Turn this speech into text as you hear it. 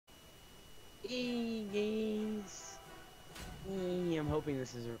Guys. I'm hoping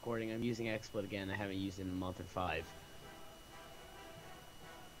this is recording. I'm using XSplit again. I haven't used it in a month or 5.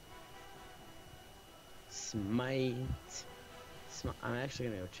 Smite. I'm actually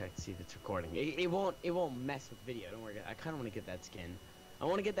gonna go check to see if it's recording. It won't mess with video. Don't worry. I kind of want to get that skin. I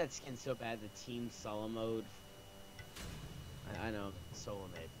want to get that skin so bad. The team solo mode. I know solo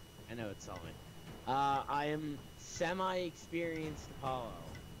mode. I know it's solo mode. I am semi-experienced Apollo.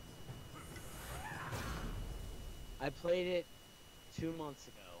 I played it 2 months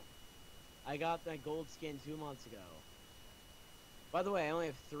ago. I got that gold skin 2 months ago. By the way, I only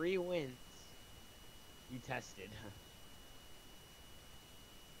have 3 wins. You tested.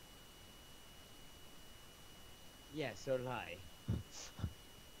 Yeah, so did I.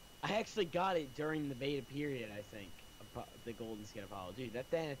 I actually got it during the beta period, I think. The golden skin Apollo. Dude,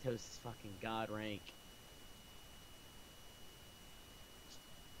 that Thanatos is fucking god rank.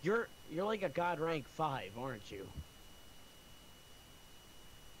 You're like a god rank 5, aren't you?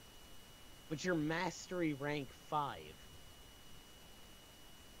 But you're mastery rank 5.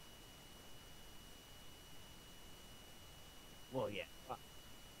 Well, yeah.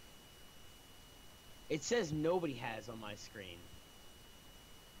 It says nobody has on my screen.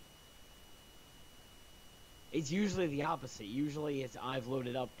 It's usually the opposite. Usually it's I've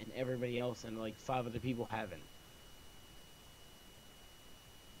loaded up and everybody else and like 5 other people haven't.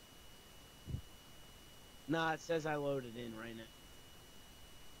 Nah, it says I loaded in right now.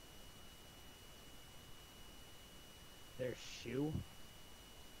 Their shoe?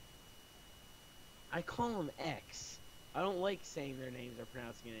 I call him X. I don't like saying their names or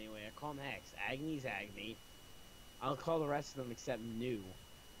pronouncing it anyway. I call him X. Agni's Agni. I'll call the rest of them except New.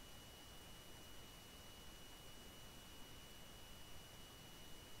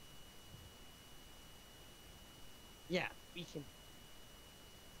 Yeah, we can.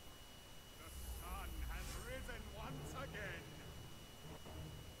 The sun has risen once again.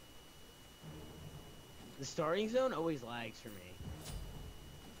 The starting zone always lags for me.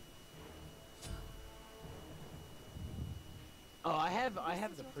 Oh, I have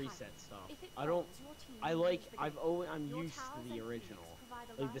the preset stuff. I'm used to the original.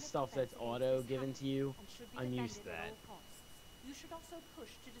 Like the stuff that's auto given to you. I'm used to that. You should also push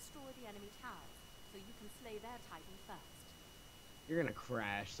to destroy the enemy towers, so you can slay their titan first. You're gonna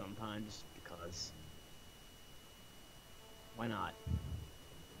crash sometime just because. Why not?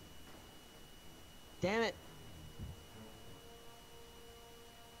 Damn it!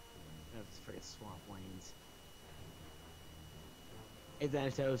 I have to forget swamp lanes. Hey,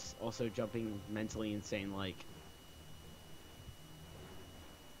 Thanatos also jumping mentally insane like.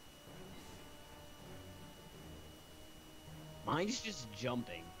 Mine's just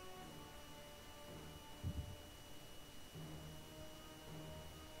jumping.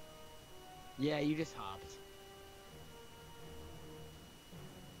 Yeah, you just hopped.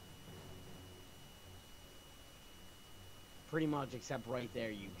 Pretty much, except right there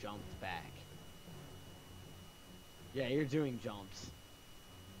you jumped back. Yeah, you're doing jumps.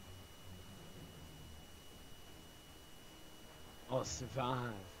 I'll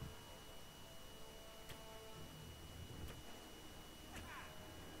survive.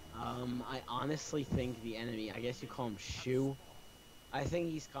 I honestly think the enemy, I guess you call him Shu. I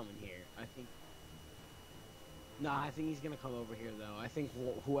think he's coming here. I think he's gonna come over here though. I think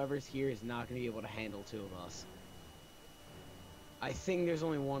whoever's here is not gonna be able to handle 2 of us. I think there's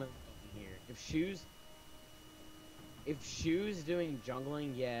only one of them here. If Shu's doing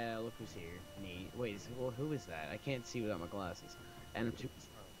jungling, yeah, look who's here. Me. Wait, well, who is that? I can't see without my glasses. And I'm too.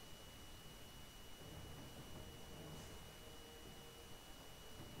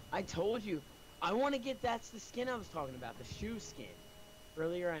 I told you, I want to get. That's the skin I was talking about, the Shu skin.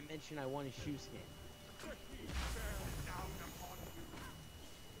 Earlier, I mentioned I want a Shu skin.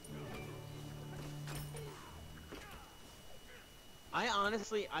 I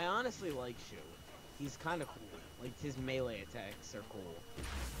honestly like Shu. He's kind of cool. Like his melee attacks are cool.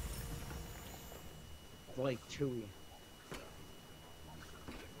 Like Chewy.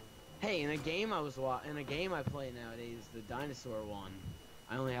 Hey, in a game I play nowadays, the dinosaur one.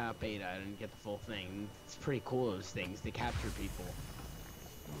 I only have beta. I didn't get the full thing. It's pretty cool, those things. They capture people.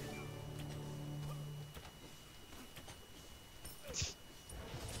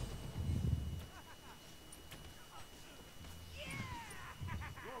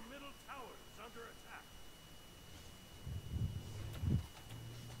 Your middle tower is under attack.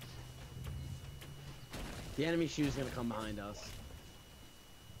 The enemy Shu's gonna come behind us.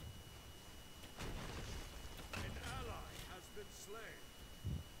 An ally has been slain.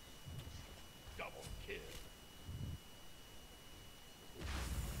 Double kill.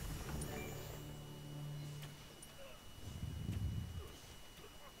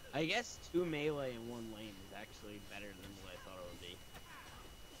 I guess 2 melee and 1 lane is actually better than what I thought it would be.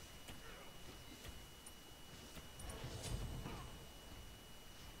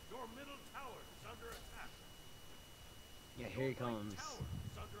 Your middle tower is under attack. Yeah, here he comes. Tower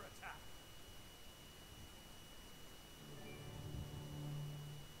is under attack.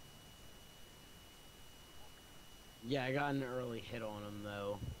 Yeah, I got an early hit on him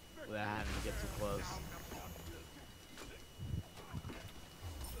though, without having to get too close.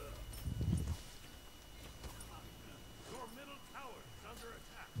 Your middle tower is under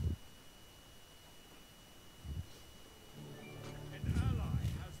attack. An ally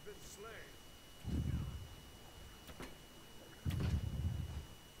has been slain.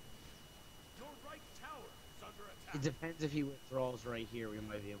 Your right tower is under attack. It depends if he withdraws right here, we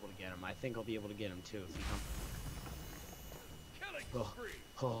might be able to get him. I think I'll be able to get him too if he comes. Killing spree.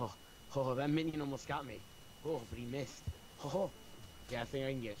 Oh, that minion almost got me. Oh, but he missed. Oh, yeah, I think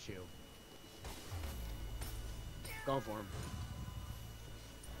I can get you. Going for him.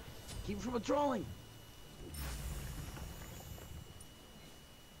 Keep him from withdrawing.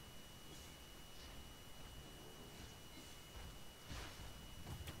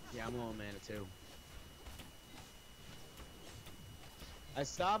 Yeah, I'm low on mana too. I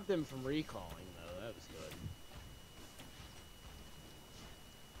stopped him from recalling though, that was good.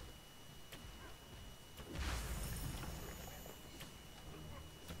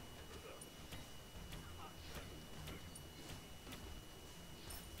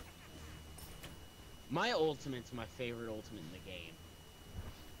 My ultimate's my favorite ultimate in the game.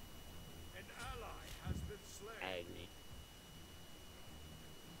 An ally has been slain. Agni.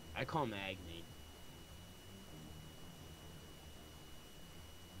 I call him Agni.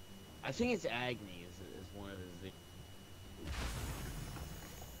 I think it's Agni is one of his.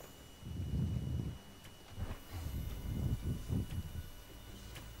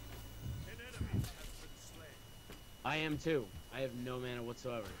 An enemy has been slain. I am too. I have no mana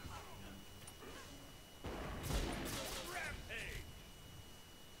whatsoever. Rampage.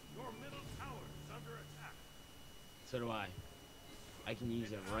 Your middle tower is under attack. So do I. I can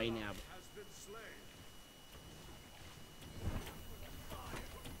use it right now. Has been slain.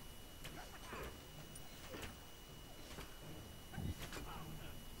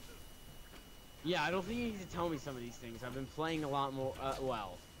 Yeah, I don't think you need to tell me some of these things. I've been playing a lot more.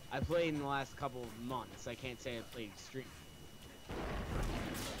 Well, I played in the last couple of months. I can't say I played extreme.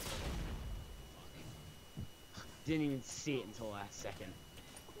 Didn't even see it until last second.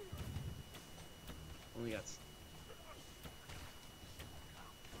 Only got.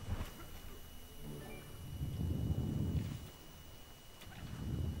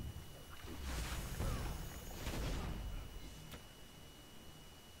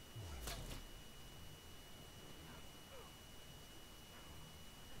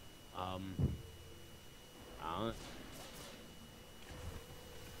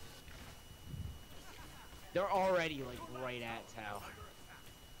 They're already like right at tower.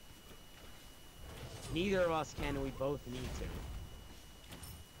 Neither of us can, and we both need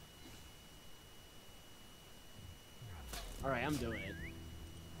to. Alright, I'm doing it.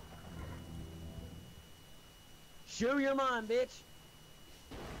 Show your mind, bitch!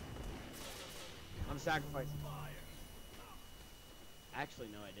 I'm sacrificing. Actually,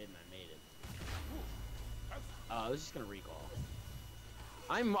 no, I didn't. I made it. I was just gonna recall.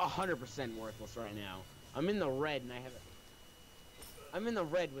 I'm 100% worthless right now. I'm in the red, and I'm in the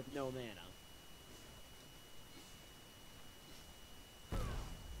red with no mana.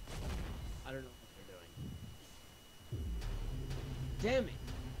 I don't know what they're doing. Damn it!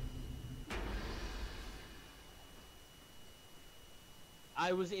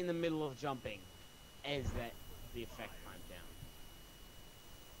 I was in the middle of jumping as the effect climbed down.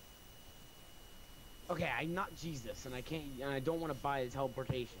 Okay, I'm not Jesus, and I don't want to buy the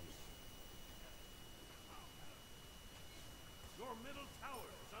teleportation. Your middle tower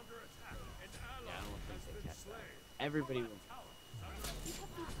is under attack. An ally Yeah, I don't think has they been kept slain. that. Everybody Your will. tower is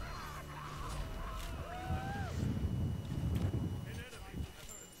under attack. An enemy has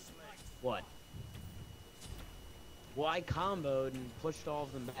been slain. What? Well, I comboed and pushed all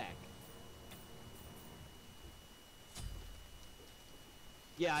of them back.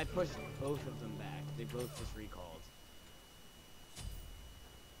 Yeah, I pushed both of them back. They both just recalled.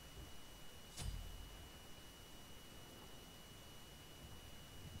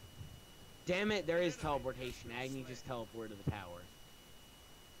 Damn it, there is teleportation. Agni just teleported to the tower.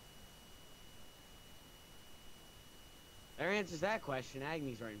 That answers that question.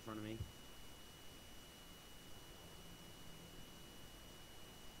 Agni's right in front of me.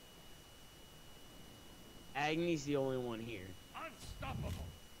 Agni's the only one here. Unstoppable.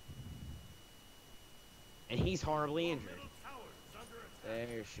 And he's horribly injured. Middle tower is under attack.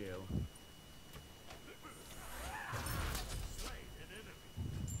 There's Shu. Slay an enemy.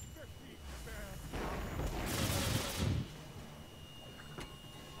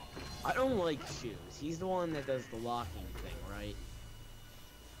 I don't like Shu's. He's the one that does the locking thing, right?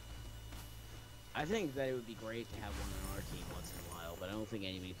 I think that it would be great to have one on our team once in a while, but I don't think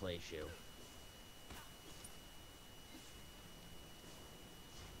anybody plays Shu.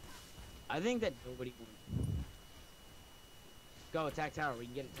 I think that nobody would. Go attack tower. We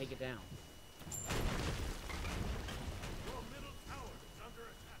can get it. Take it down. Your middle tower is under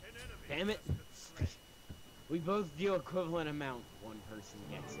attack. An enemy Damn it! has been slain. We both deal equivalent amount. One person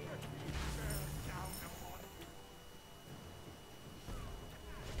gets it.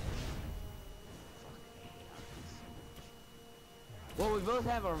 Well, we both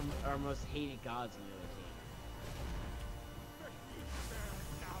have our most hated gods in the other team.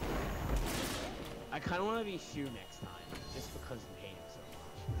 I kind of want to be Shu next time, just because we hate him so much.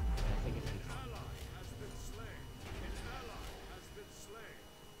 I think it'd be An fun. ally has been slain. An ally has been slain.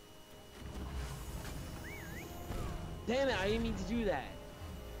 Damn it, I didn't mean to do that.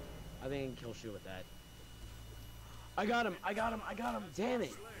 I think I can kill Shu with that. I got him, I got him, I got him. Damn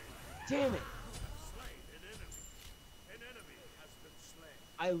it. Damn it. Slain an enemy. An enemy has been slain.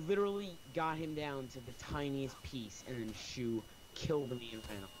 I literally got him down to the tiniest piece, and then Shu killed me and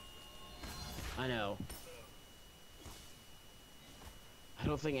ran off. I know. I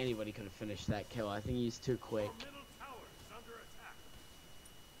don't think anybody could have finished that kill. I think he's too quick. Your middle tower is under attack.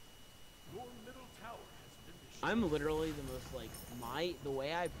 Your middle tower has been destroyed. I'm literally the most like the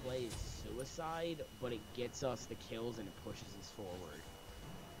way I play is suicide, but it gets us the kills and it pushes us forward.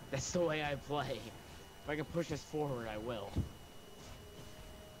 That's the way I play. If I can push us forward, I will.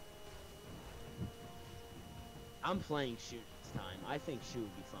 I'm playing Shu this time. I think Shu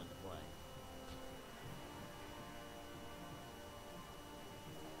would be fun to play.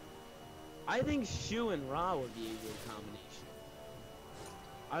 I think Shu and Ra would be a good combination.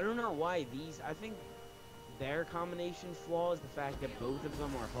 I don't know why these. I think their combination flaw is the fact that both of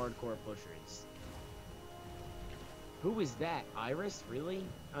them are hardcore pushers. Who is that? Iris? Really?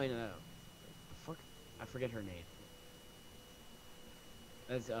 I mean, fuck. I forget her name.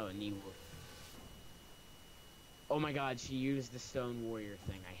 That's Niwu. Oh my god, she used the Stone Warrior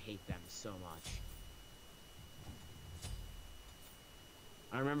thing. I hate them so much.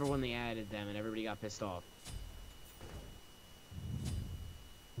 I remember when they added them and everybody got pissed off.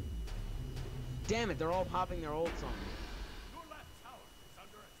 Damn it, they're all popping their ults on me. Your left tower is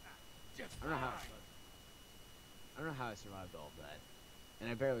under attack. Just I don't know how. die. I don't know how I survived all of that, and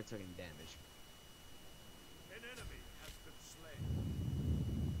I barely took any damage. An enemy has been slain.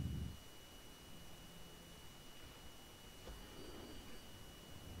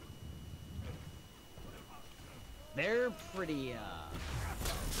 They're pretty. Your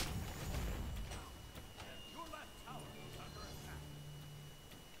left tower is under attack.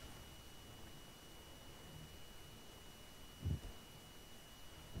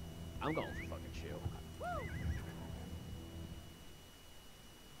 I'm going for fucking Shu.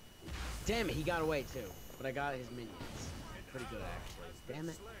 Damn it, he got away too, but I got his minions. Pretty good actually. Damn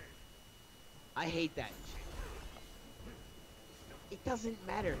it. Slain. I hate that. It doesn't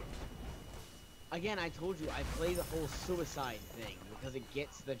matter. Again, I told you, I play the whole suicide thing because it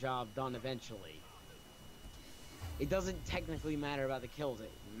gets the job done eventually. It doesn't technically matter about the kills,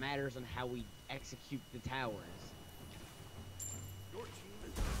 it matters on how we execute the towers. Your team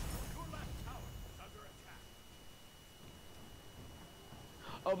is your left tower is under attack.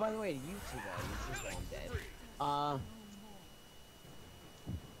 Oh, by the way, the YouTube audience is while I'm dead.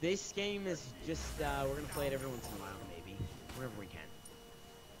 This game is just, we're gonna play it every once in a while, maybe. Wherever we can.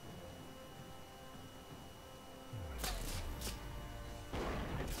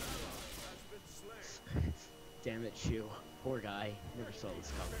 Has been slain. Damn it, Shu. Poor guy. Never saw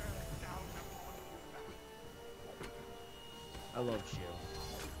this coming. I love Shu.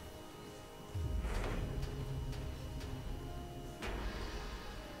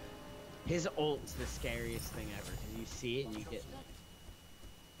 His ult's the scariest thing ever, because you see it and you get...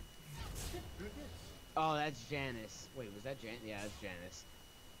 Oh, that's Janice. Wait, was that Janice? Yeah, that's Janice.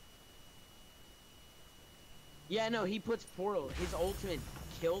 Yeah, no, he puts portal. His ultimate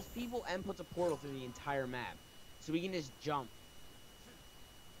kills people and puts a portal through the entire map. So we can just jump.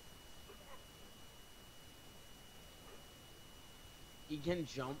 He can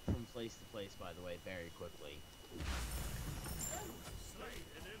jump from place to place, by the way, very quickly. Slain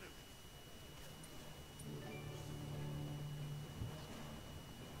an enemy.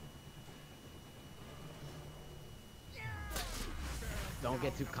 Don't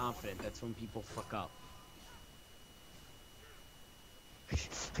get too confident. That's when people fuck up.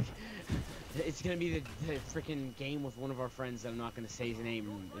 It's gonna be the freaking game with one of our friends that I'm not gonna say his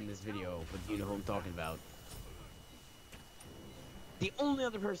name in this video, but you know who I'm talking about. The only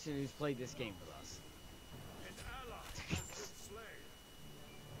other person who's played this game with us. An ally has been slain.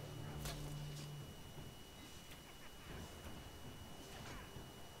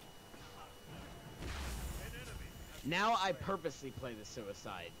 An enemy has Now I purposely play the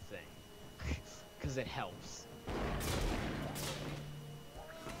suicide thing. Because it helps.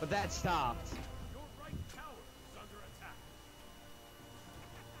 But that stopped. Your right tower is under attack.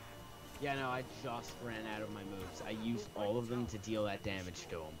 Yeah, no, I just ran out of my moves. I used all of them to deal that damage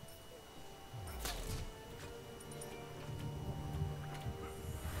to him.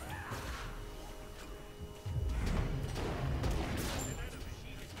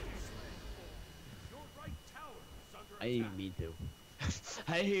 Your right tower is under I didn't even attack. mean to.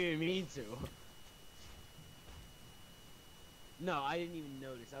 I didn't even mean to. No, I didn't even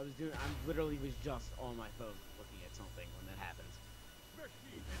notice. I literally was just on my phone looking at something when that happened. An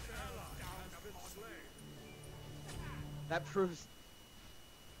ally has been slain. That proves...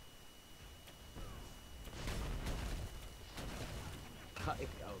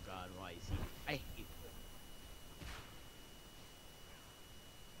 Oh god, why is he... I hate...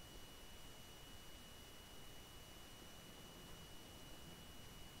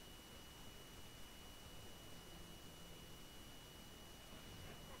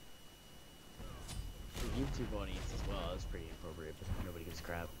 The YouTube audience as well, that's pretty appropriate, but nobody gives a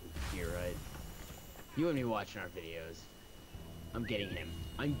crap. You're right. You and me watching our videos. I'm getting him.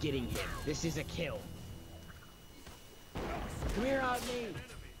 I'm getting him. This is a kill. Come here, Agni! Enemy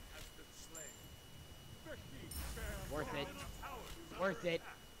has been slain. Worth it. Tower is Worth under it. attack.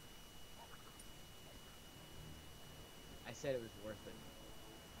 I said it was worth it.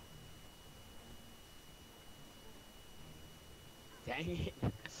 Dang it.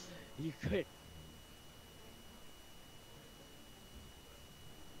 You could.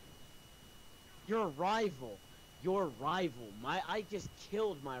 Your rival. Your rival. I just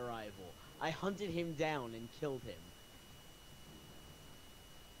killed my rival. I hunted him down and killed him.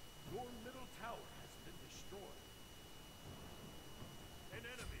 Your middle tower has been destroyed. An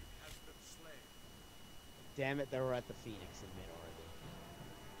enemy has been slain. Damn it, they were at the Phoenix in mid already.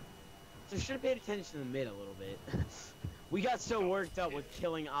 So should have paid attention to the mid a little bit. We got so worked up with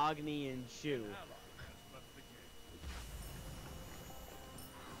killing Agni and Shu. Ally has left the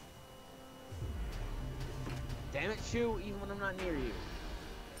game. Damn it, Shu, even when I'm not near you.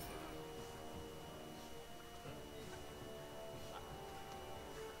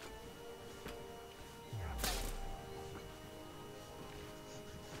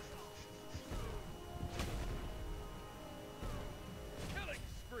 Killing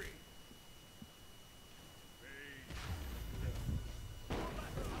spree.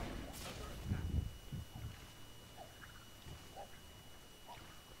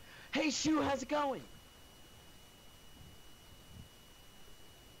 Hey, Shu, how's it going?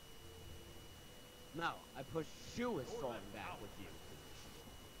 No, I pushed Shu is falling back with you.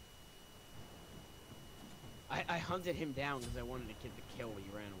 I hunted him down because I wanted to get the kill when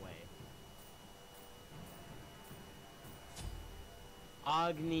you ran away.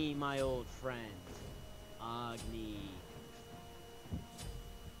 Agni, my old friend. Agni.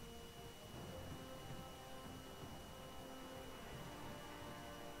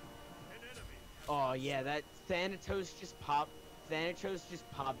 An enemy has Oh yeah, that Thanatos just popped. Thanatos just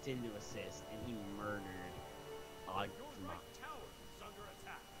popped into assist and he murdered your right tower is under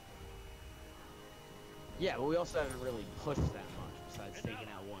attack. Yeah, but we also haven't really pushed that much besides taking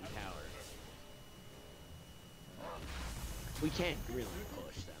out one tower. We can't really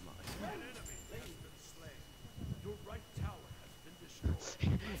push that much. An enemy has been slain. Your right tower has been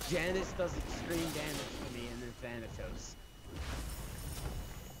destroyed. Janice does extreme damage to me and then Thanatos.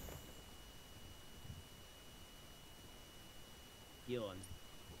 Healing.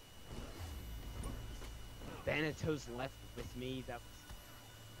 Thanatos left with me. That was...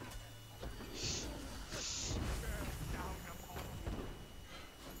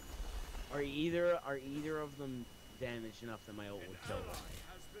 Are either of them damaged enough that my ult would kill them?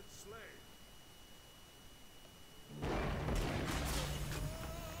 Has been slain.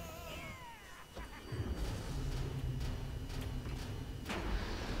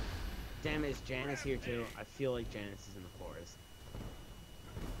 Damn it, is Janice here too? I feel like Janice is in the forest.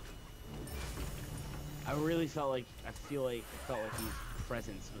 I really felt like his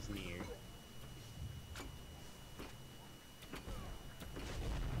presence was near.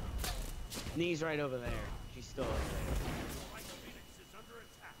 Knee's right over there. She's still over there. Right Phoenix is under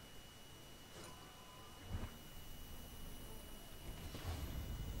attack.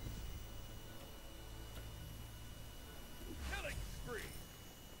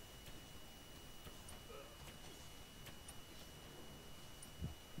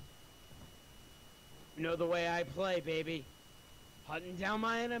 You know the way I play, baby. Hunting down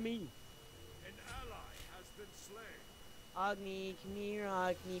my enemy. An ally has been slain. Agni, come here,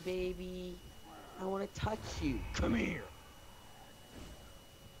 Agni, baby. I want to touch you. Come here.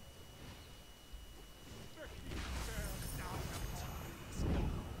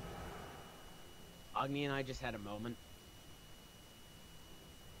 Agni and I just had a moment.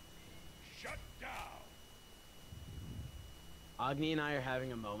 Shut down. Agni and I are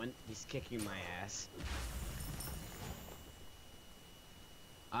having a moment. He's kicking my ass.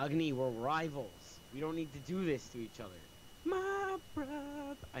 Agni, we're rivals. We don't need to do this to each other. My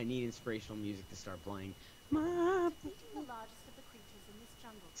brother. I need inspirational music to start playing. My Defeating the largest of the creatures in this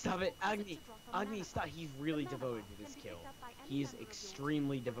jungle. Stop it, causes Agni. to drop a Agni, mana stop. buff. He's really The mana devoted buff to this can be kill. picked up by any He is member of your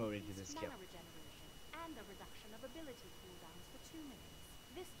extremely team for devoted to increased this kill. mana regeneration and a reduction of ability cooldowns for 2 minutes.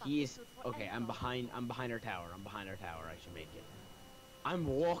 This buff He is is good for okay. any I'm role. behind our tower. I'm behind our tower. I should make it. I'm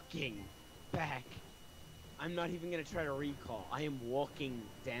walking back. I'm not even gonna try to recall. I am walking.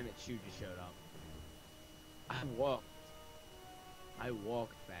 Damn it, Shu just showed up. I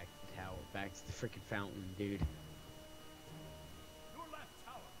walked back to the tower, back to the freaking fountain, dude. Your left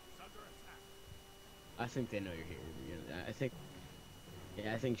tower is under attack. I think they know you're here.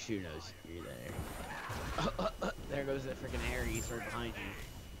 I think Shu knows you're there. There goes that freaking Ares right behind you.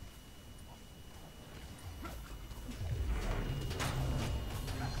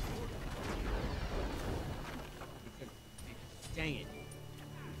 Dang it.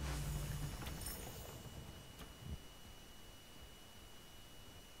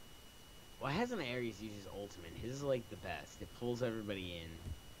 Why hasn't Ares used his ultimate? His is like the best. It pulls everybody in.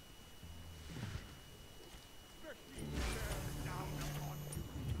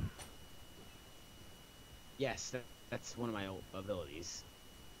 Yes, that's one of my abilities.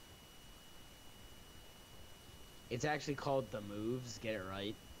 It's actually called the moves. Get it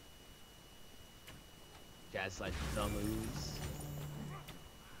right. Jazz like the moves.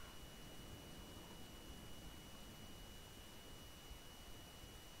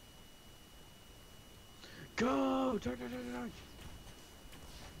 Go! Charge, charge, charge, charge!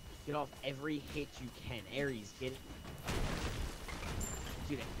 Get off every hit you can. Ares, get it.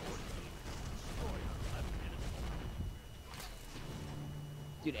 Dude,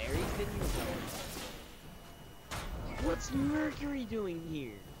 Dude, Ares didn't even know. What's Mercury doing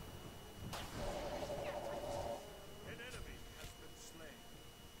here? An enemy has been slain.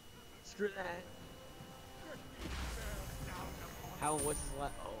 Screw that. How? What's his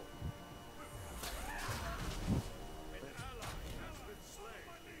left? Oh. An ally has been slain.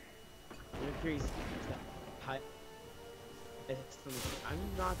 Mercury's high. I'm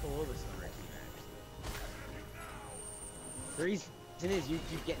not below the sun ranking actually. The reason is you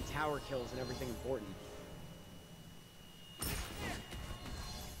keep getting tower kills and everything important.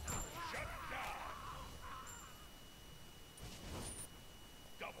 Shut down.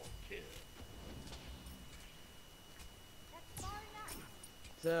 Double kill.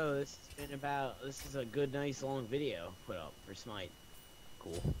 So this is a good, nice, long video put up for Smite.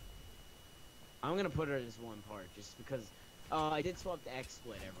 Cool. I'm gonna put it as one part just because I did swap the X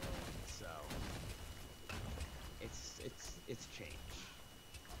split everyone, so it's change.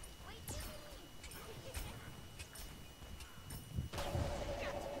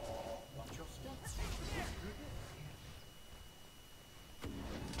 Watch your steps.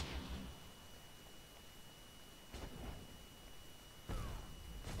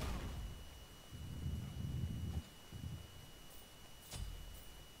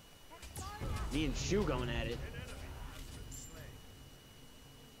 Me and Shu going at it. An enemy has been slain.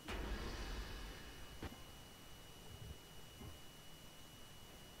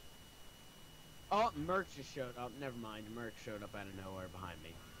 Oh, Merc just showed up. Never mind, Merc showed up out of nowhere behind me.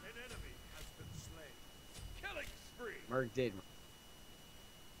 An enemy has been slain. Killing spree. Merc did.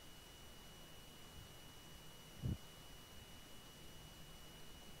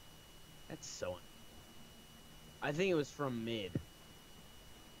 That's so. I think it was from mid.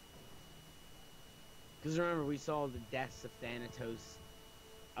 Because remember, we saw the deaths of Thanatos.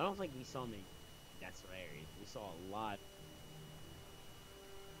 I don't think we saw many deaths of Ares. We saw a lot.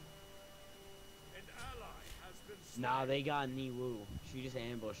 An ally has been slain. Nah, they got Niwu. She just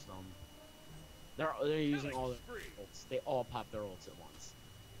ambushed them. They're using all their spree. ults. They all pop their ults at once.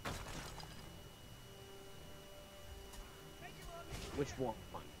 Which one?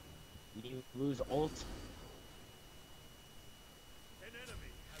 Niwu's ult. An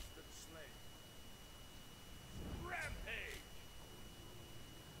enemy has been slain. Rampage.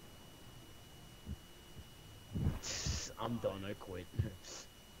 I'm done. I quit.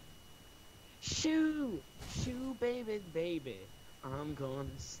 Shoo, baby, baby. I'm gonna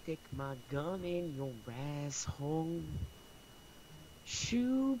stick my gun in your asshole.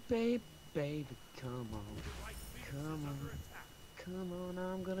 Shoo, baby, baby, come on. Your right Phoenix Come is on. under attack. Come on,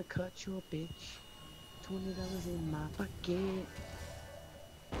 I'm gonna cut your bitch. $20 in my pocket. 15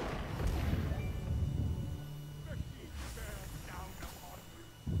 bears down upon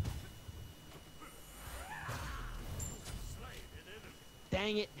you. Slain an enemy.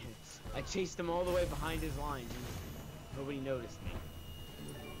 Dang it! I chased him all the way behind his lines and nobody noticed me.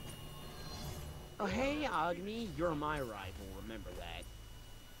 Oh hey Agni, you're my rival, remember that.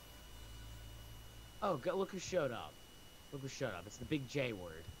 Oh, look who showed up. Look who showed up. It's the big J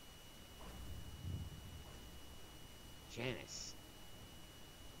word. Janice.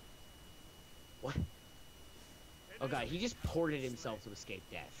 What? Oh god, he just ported himself to escape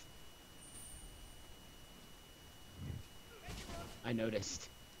death. I noticed.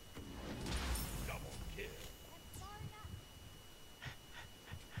 Double kill.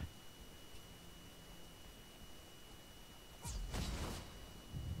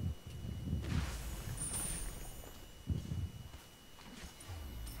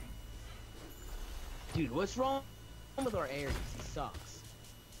 Dude, what's wrong with our Ares? He sucks.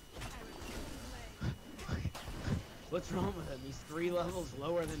 What's wrong with him? He's 3 levels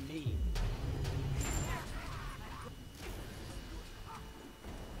lower than me.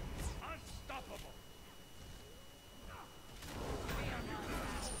 Unstoppable.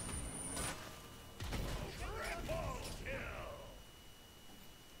 Triple kill.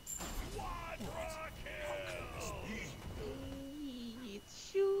 Quadra kill.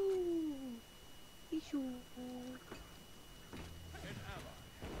 It's you. It's you. An ally.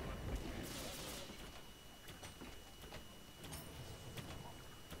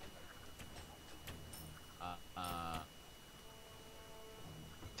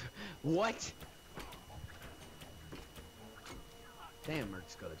 What? Damn,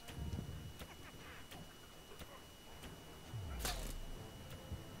 Merc's good.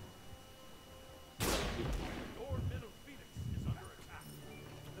 Your middle Phoenix is under attack.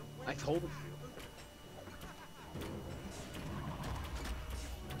 I told you.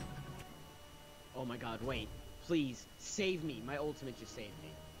 Oh my god, wait. Please, save me. My ultimate just saved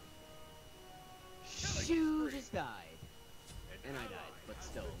me. Shoo just died. And I died, but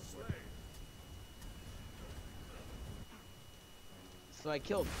still. So I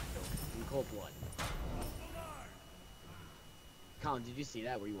killed him in cold blood. Colin, did you see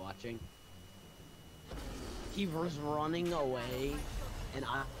that? Were you watching? He was running away, and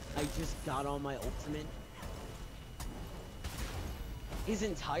I just got on my ultimate. His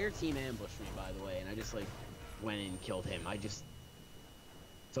entire team ambushed me, by the way, and I just, like, went in and killed him. I just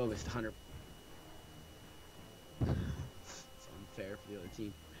focused 100. It's unfair for the other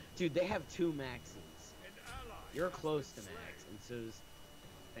team. Dude, they have 2 maxes. You're close to max, and so is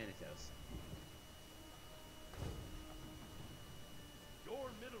Thanatos. Your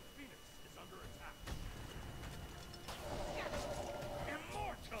middle Phoenix is under attack.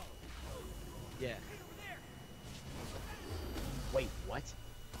 Immortal. Yeah. Wait, what?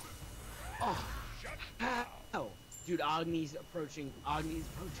 Oh, Shut down. how? Dude, Agni's approaching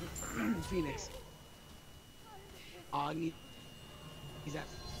Phoenix. Agni, he's at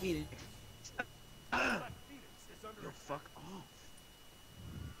Phoenix. Left Phoenix is under Yo, attack. fuck off.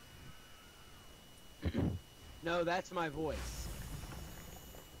 No, that's my voice.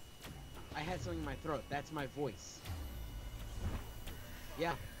 I had something in my throat. That's my voice.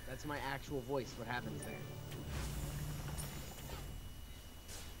 Yeah, that's my actual voice. What happens there?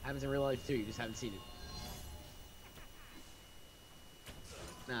 Happens in real life too. You just haven't seen it.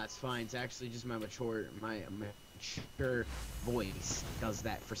 Nah, it's fine. It's actually just my mature voice does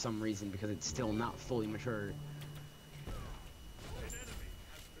that for some reason because it's still not fully mature. An enemy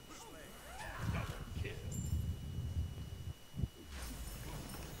has been slain. Double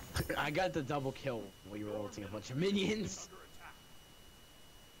kill. I got the double kill while you were ulting a bunch of minions. Under attack.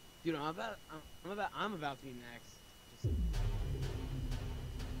 Dude, I'm about to be max. Just,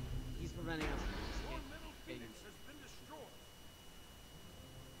 he's preventing us from Your just middle getting. Phoenix has been destroyed.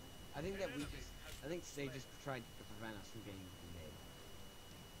 I think that I think they just tried to prevent us from getting invaded.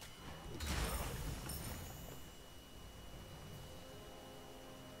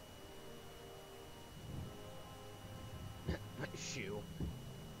 Shoe.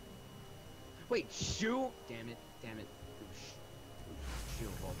 Wait, shoe? Damn it. Damn it. Shoe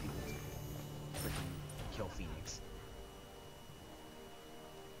of all people to freaking kill Phoenix.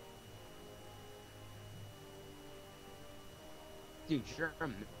 Dude, you're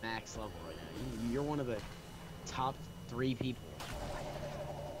max level right now. You're one of the top 3 people.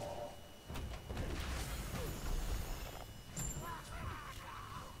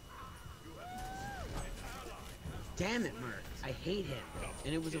 Damn it, Merc. I hate him.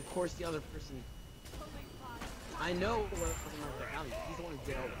 And it was, of course, the other person. I know what was he's the one who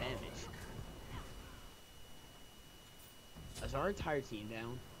did all the damage. Is our entire team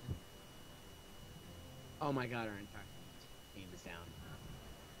down? Oh my god, our entire team is down.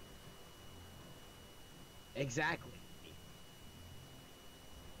 Exactly.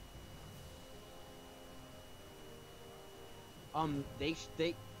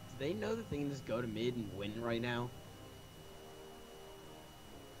 They know that they can just go to mid and win right now.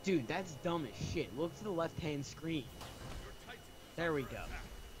 Dude, that's dumb as shit. Look to the left-hand screen. There we go.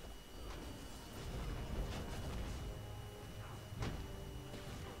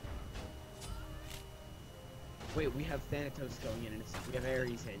 Wait, we have Thanatos going in, and we have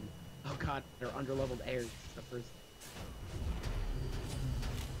Ares in. Oh god, they're underleveled Ares. The first.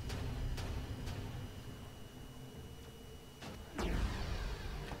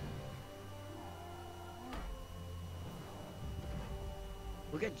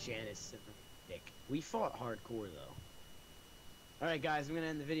 Look at Janice and Dick. We fought hardcore though. Alright guys, I'm gonna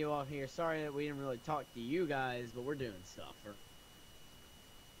end the video off here. Sorry that we didn't really talk to you guys, but we're doing stuff.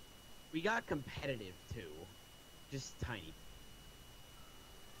 We got competitive too. Just tiny.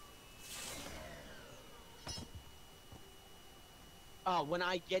 Oh, when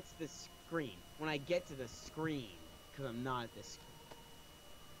I get to the screen. When I get to the screen. Because I'm not at this.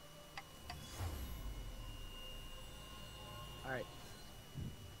 Alright.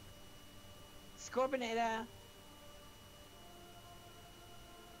 Scorpionator!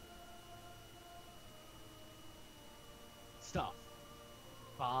 Stuff.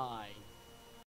 Bye.